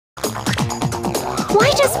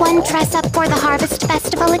Why does one dress up for the Harvest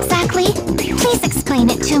Festival exactly? Please explain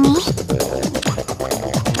it to me.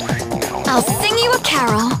 I'll sing you a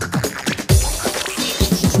carol.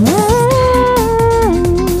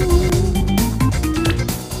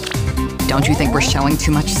 Don't you think we're showing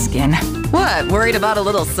too much skin? What, worried about a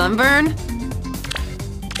little sunburn?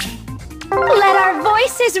 Let our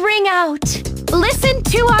voices ring out. Listen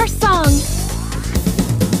to our song.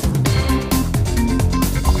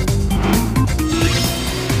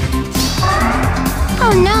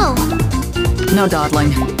 Oh no. No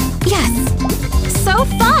dawdling. Yes. So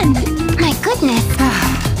fun. My goodness.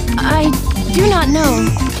 I do not know.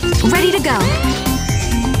 Ready to go.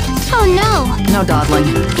 Oh no. No dawdling.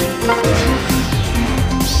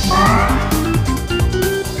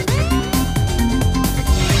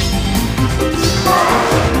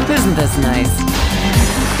 Isn't this nice?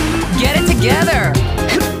 Get it together!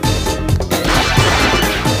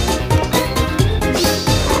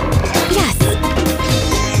 Yes.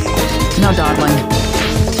 No dawdling.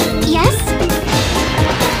 Yes.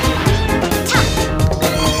 Ta.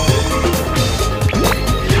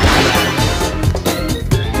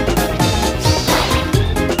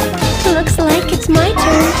 Looks like it's my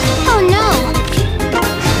turn. Oh no.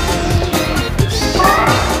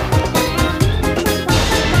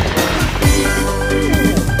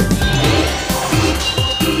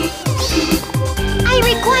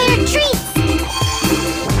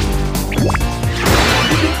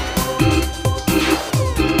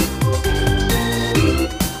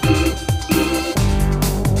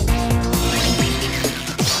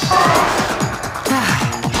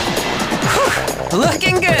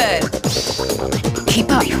 Looking good!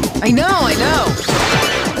 Keep up. I know!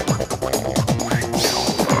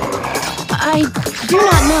 I do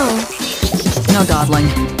not know. No dawdling.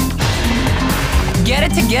 Get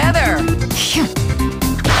it together!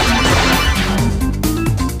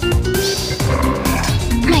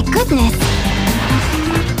 My goodness.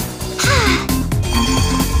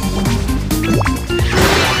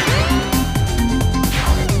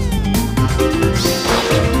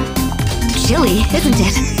 Chilly, isn't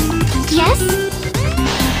it? Yes.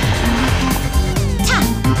 Ta.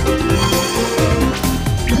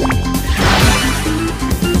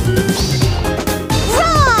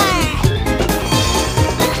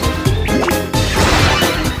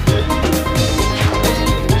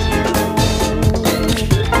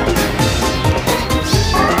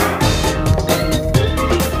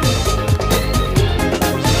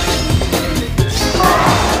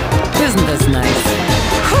 Isn't this nice?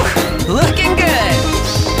 Whew, looking good!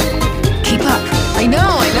 Keep up. I know!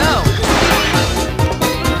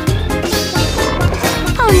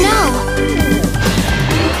 Oh no.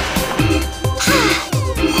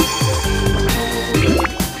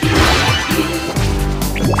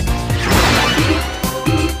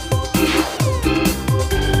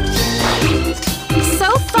 So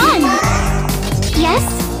fun. Yes.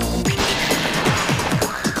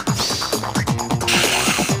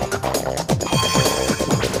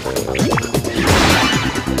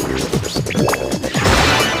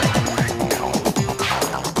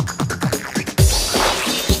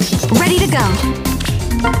 Ready to go.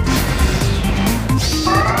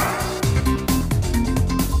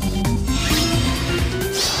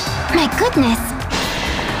 My goodness.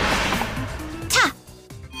 Ta.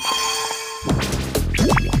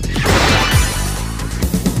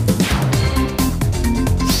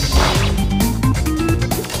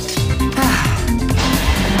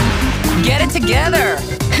 Get it together!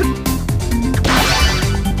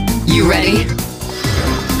 You ready?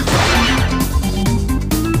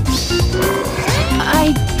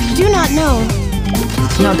 I do not know.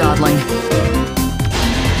 No dawdling.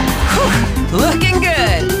 Whew, looking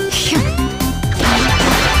good!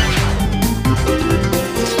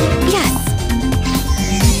 Yes.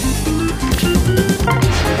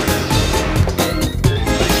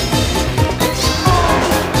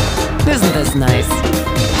 Isn't this nice?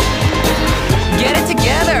 Get it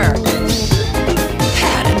together!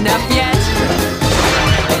 Had enough yet?